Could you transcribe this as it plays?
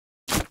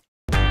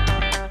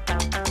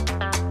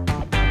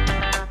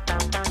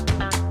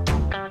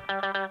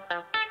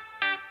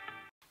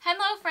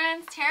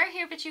Tara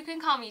here, but you can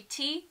call me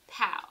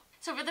T-Pow.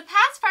 So for the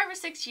past 5 or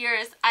 6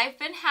 years, I've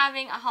been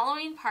having a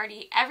Halloween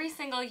party every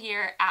single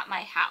year at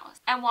my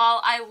house. And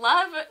while I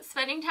love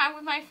spending time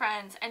with my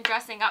friends and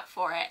dressing up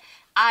for it,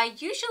 I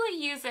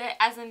usually use it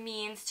as a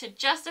means to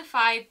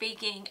justify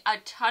baking a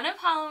ton of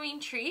Halloween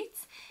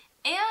treats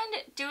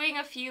and doing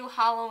a few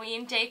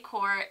Halloween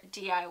decor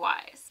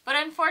DIYs. But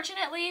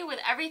unfortunately, with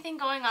everything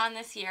going on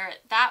this year,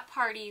 that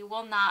party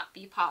will not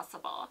be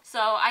possible. So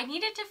I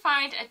needed to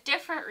find a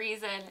different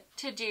reason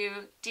to do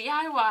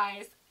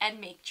DIYs and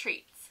make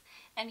treats.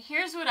 And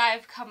here's what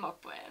I've come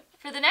up with.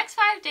 For the next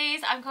 5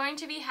 days, I'm going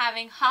to be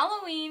having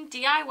Halloween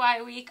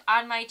DIY week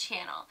on my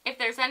channel. If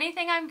there's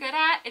anything I'm good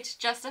at, it's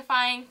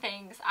justifying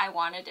things I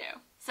want to do.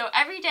 So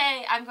every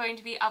day I'm going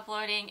to be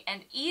uploading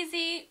an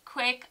easy,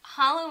 quick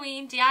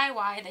Halloween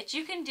DIY that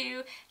you can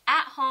do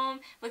at home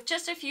with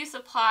just a few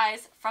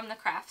supplies from the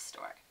craft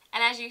store.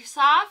 And as you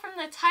saw from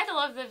the title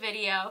of the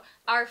video,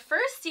 our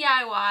first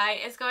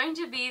DIY is going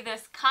to be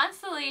this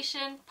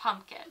Constellation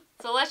Pumpkin.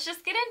 So let's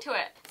just get into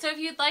it. So if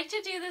you'd like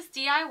to do this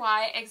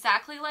DIY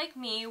exactly like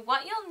me,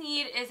 what you'll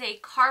need is a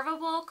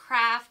carvable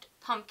craft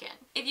pumpkin.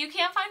 If you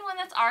can't find one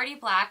that's already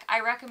black,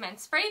 I recommend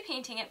spray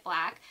painting it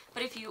black,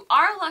 but if you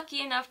are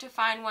lucky enough to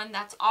find one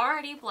that's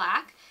already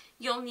black,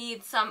 you'll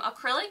need some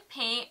acrylic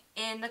paint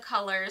in the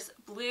colors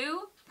blue,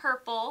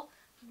 purple,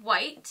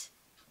 white,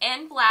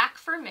 and black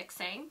for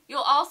mixing. You'll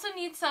also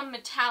need some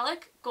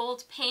metallic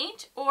gold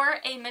paint or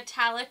a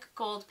metallic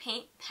gold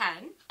paint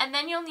pen. And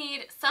then you'll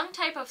need some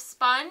type of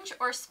sponge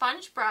or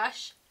sponge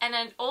brush and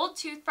an old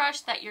toothbrush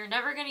that you're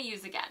never going to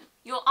use again.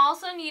 You'll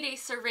also need a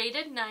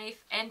serrated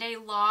knife and a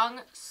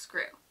long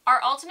screw.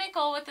 Our ultimate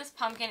goal with this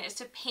pumpkin is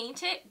to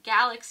paint it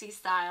galaxy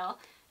style,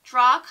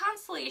 draw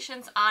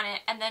constellations on it,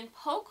 and then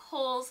poke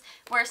holes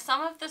where some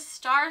of the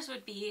stars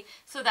would be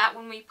so that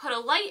when we put a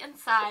light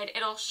inside,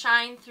 it'll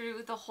shine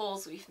through the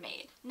holes we've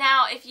made.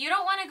 Now, if you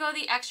don't want to go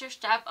the extra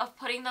step of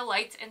putting the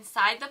lights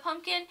inside the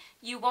pumpkin,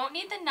 you won't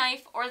need the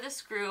knife or the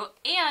screw,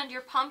 and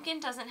your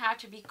pumpkin doesn't have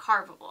to be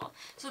carvable.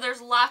 So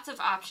there's lots of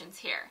options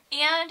here.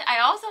 And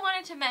I also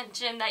wanted to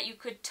mention that you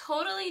could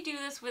totally do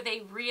this with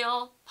a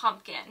real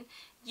pumpkin.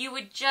 You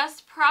would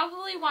just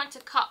probably want to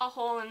cut a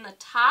hole in the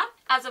top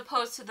as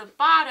opposed to the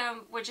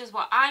bottom, which is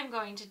what I'm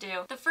going to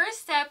do. The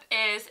first step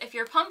is, if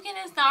your pumpkin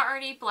is not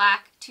already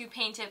black, to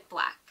paint it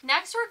black.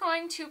 Next, we're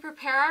going to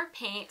prepare our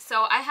paint.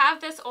 So I have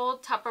this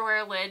old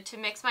Tupperware lid to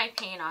mix my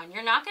paint on.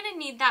 You're not going to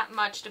need that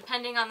much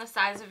depending on the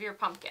size of your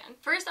pumpkin.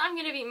 First, I'm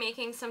going to be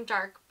making some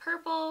dark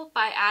purple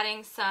by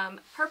adding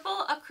some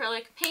purple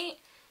acrylic paint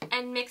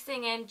and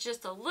mixing in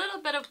just a little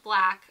bit of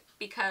black,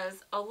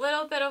 because a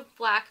little bit of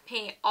black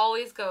paint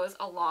always goes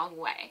a long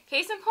way.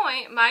 Case in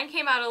point, mine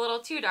came out a little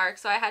too dark,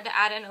 so I had to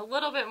add in a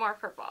little bit more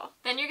purple.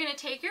 Then you're going to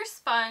take your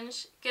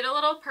sponge, get a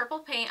little purple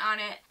paint on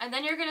it, and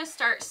then you're going to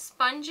start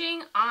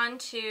sponging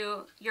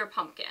onto your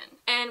pumpkin.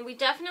 And we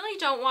definitely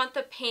don't want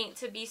the paint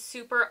to be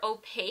super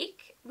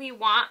opaque. We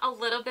want a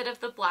little bit of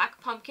the black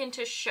pumpkin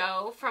to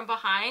show from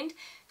behind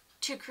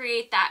to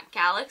create that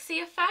galaxy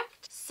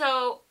effect.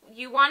 So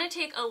you want to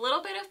take a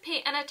little bit of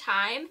paint at a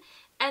time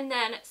and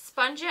then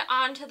sponge it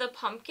onto the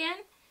pumpkin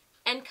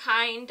and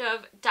kind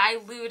of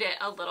dilute it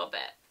a little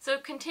bit. So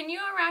continue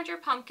around your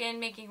pumpkin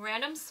making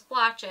random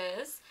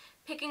splotches,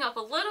 picking up a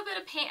little bit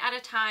of paint at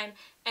a time,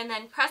 and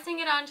then pressing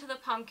it onto the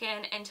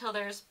pumpkin until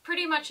there's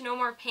pretty much no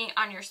more paint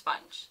on your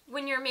sponge.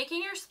 When you're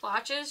making your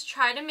splotches,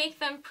 try to make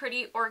them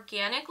pretty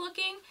organic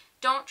looking.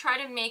 Don't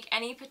try to make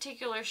any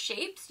particular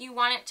shapes. You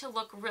want it to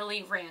look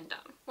really random.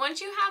 Once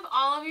you have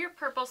all of your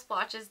purple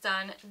splotches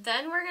done,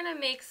 then we're gonna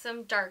make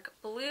some dark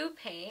blue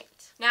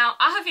paint. Now,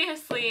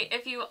 obviously,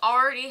 if you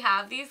already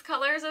have these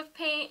colors of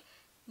paint,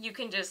 you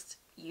can just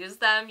use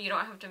them. You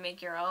don't have to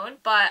make your own.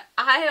 But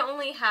I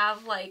only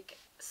have like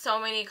so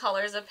many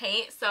colors of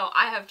paint, so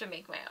I have to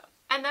make my own.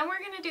 And then we're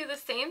gonna do the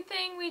same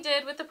thing we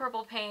did with the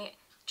purple paint,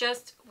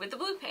 just with the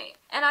blue paint.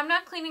 And I'm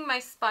not cleaning my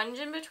sponge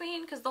in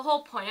between because the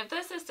whole point of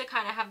this is to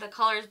kind of have the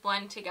colors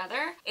blend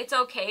together. It's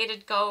okay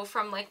to go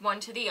from like one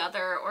to the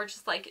other or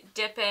just like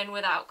dip in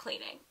without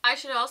cleaning. I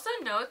should also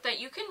note that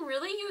you can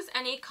really use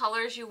any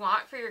colors you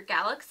want for your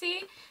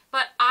galaxy,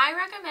 but I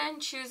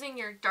recommend choosing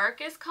your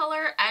darkest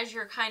color as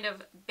your kind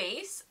of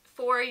base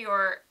for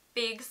your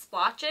big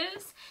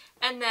splotches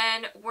and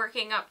then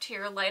working up to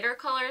your lighter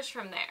colors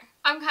from there.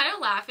 I'm kind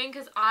of laughing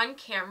because on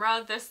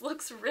camera this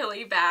looks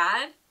really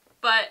bad,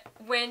 but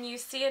when you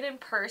see it in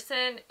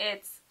person,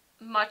 it's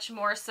much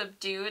more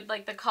subdued.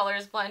 Like the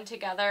colors blend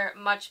together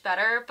much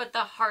better, but the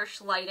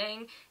harsh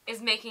lighting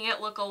is making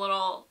it look a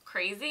little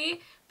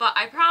crazy. But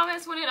I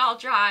promise when it all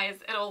dries,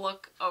 it'll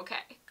look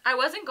okay. I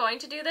wasn't going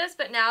to do this,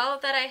 but now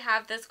that I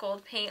have this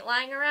gold paint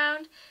lying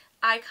around,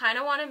 I kind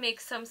of want to make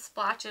some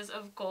splotches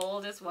of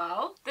gold as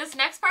well. This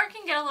next part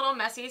can get a little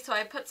messy, so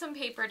I put some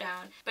paper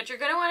down, but you're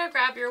going to want to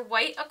grab your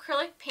white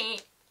acrylic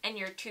paint and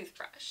your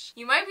toothbrush.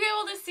 You might be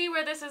able to see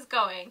where this is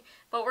going,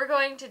 but we're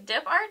going to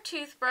dip our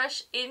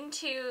toothbrush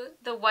into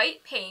the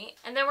white paint,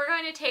 and then we're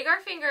going to take our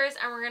fingers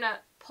and we're going to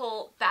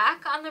pull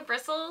back on the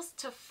bristles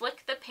to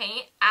flick the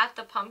paint at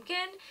the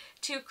pumpkin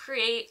to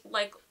create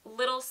like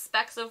little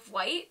specks of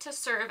white to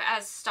serve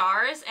as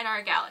stars in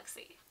our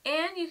galaxy.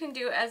 And you can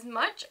do as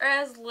much or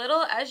as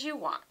little as you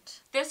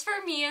want. This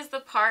for me is the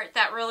part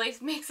that really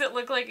makes it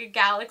look like a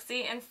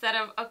galaxy instead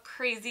of a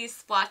crazy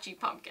splotchy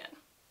pumpkin.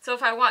 So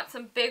if I want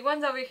some big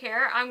ones over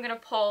here, I'm gonna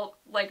pull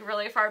like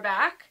really far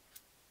back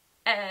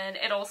and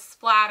it'll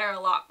splatter a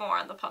lot more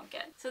on the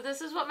pumpkin. So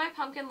this is what my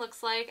pumpkin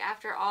looks like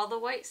after all the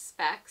white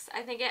specks.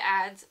 I think it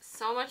adds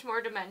so much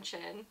more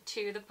dimension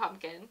to the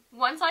pumpkin.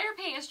 Once all your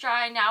paint is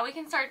dry, now we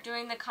can start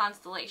doing the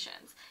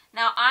constellations.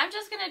 Now I'm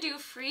just gonna do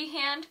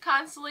freehand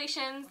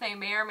constellations. They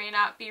may or may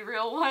not be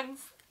real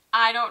ones.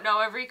 I don't know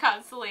every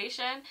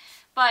constellation,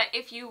 but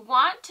if you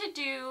want to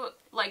do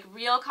like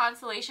real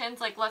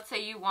constellations, like let's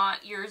say you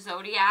want your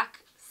zodiac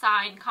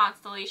sign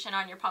constellation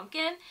on your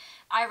pumpkin,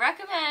 I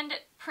recommend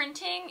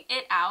printing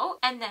it out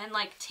and then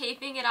like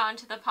taping it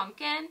onto the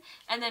pumpkin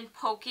and then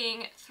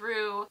poking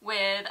through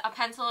with a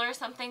pencil or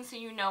something so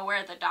you know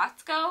where the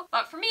dots go.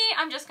 But for me,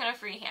 I'm just gonna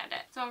freehand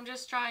it. So I'm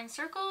just drawing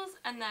circles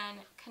and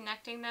then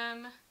connecting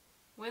them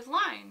with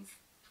lines.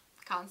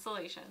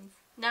 Constellations.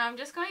 Now I'm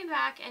just going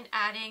back and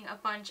adding a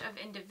bunch of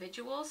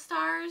individual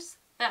stars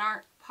that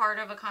aren't part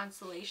of a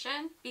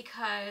constellation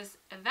because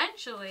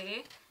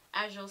eventually,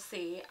 as you'll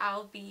see,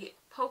 I'll be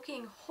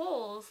poking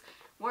holes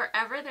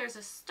wherever there's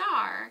a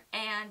star,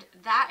 and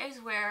that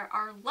is where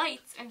our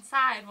lights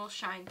inside will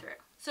shine through.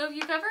 So if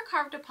you've ever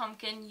carved a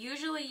pumpkin,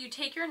 usually you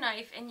take your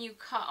knife and you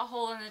cut a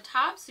hole in the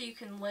top so you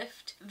can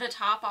lift the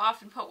top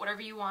off and put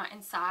whatever you want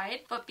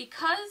inside. But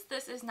because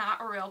this is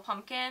not a real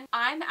pumpkin,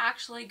 I'm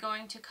actually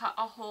going to cut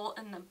a hole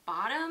in the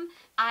bottom.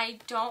 I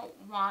don't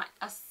want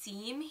a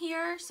seam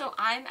here, so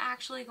I'm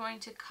actually going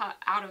to cut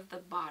out of the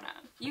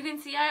bottom. You can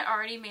see I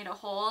already made a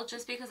hole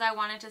just because I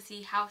wanted to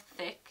see how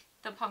thick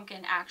the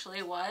pumpkin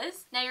actually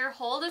was. Now your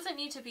hole doesn't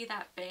need to be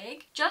that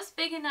big, just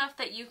big enough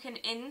that you can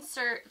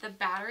insert the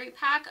battery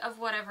pack of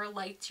whatever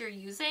lights you're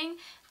using.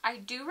 I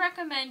do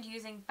recommend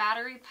using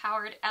battery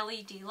powered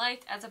LED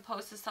lights as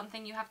opposed to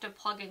something you have to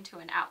plug into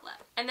an outlet.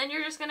 And then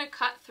you're just gonna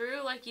cut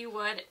through like you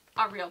would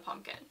a real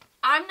pumpkin.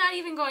 I'm not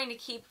even going to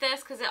keep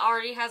this because it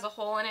already has a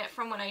hole in it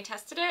from when I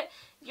tested it.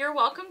 You're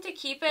welcome to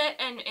keep it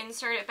and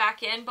insert it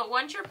back in, but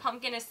once your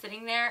pumpkin is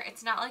sitting there,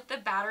 it's not like the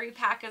battery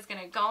pack is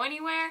gonna go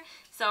anywhere,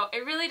 so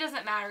it really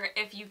doesn't matter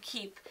if you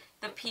keep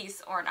the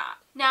piece or not.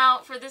 Now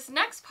for this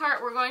next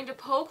part, we're going to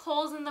poke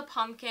holes in the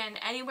pumpkin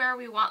anywhere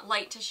we want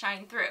light to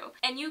shine through.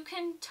 And you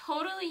can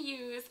totally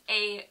use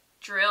a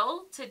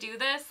drill to do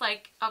this,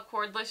 like a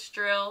cordless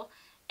drill,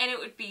 and it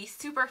would be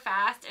super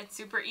fast and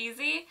super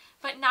easy,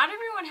 but not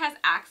everyone has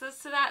access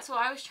to that, so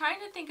I was trying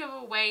to think of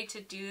a way to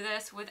do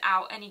this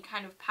without any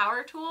kind of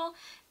power tool,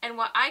 and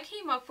what I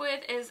came up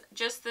with is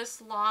just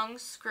this long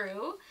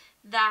screw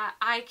that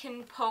I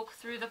can poke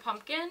through the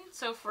pumpkin.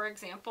 So for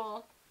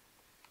example,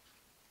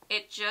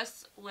 it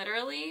just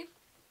literally,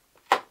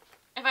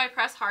 if I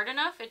press hard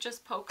enough, it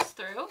just pokes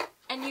through,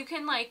 and you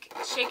can like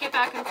shake it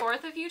back and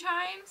forth a few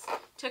times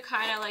to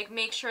kind of like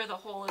make sure the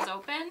hole is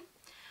open.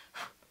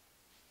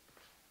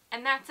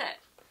 And that's it.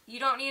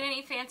 You don't need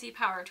any fancy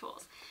power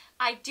tools.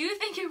 I do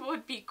think it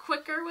would be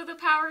quicker with a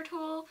power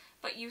tool,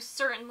 but you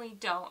certainly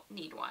don't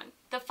need one.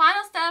 The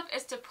final step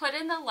is to put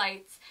in the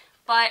lights,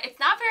 but it's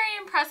not very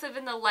impressive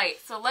in the light,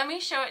 so let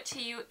me show it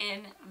to you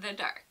in the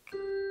dark.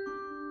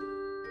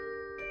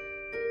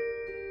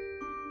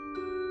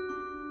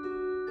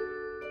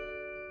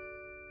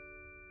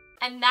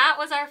 And that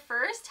was our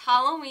first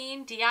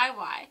Halloween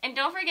DIY. And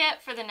don't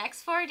forget, for the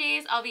next 4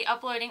 days, I'll be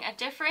uploading a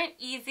different,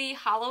 easy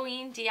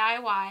Halloween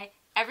DIY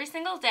every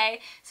single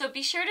day. So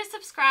be sure to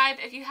subscribe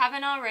if you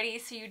haven't already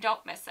so you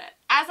don't miss it.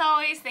 As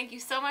always, thank you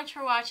so much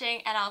for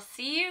watching, and I'll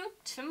see you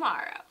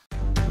tomorrow.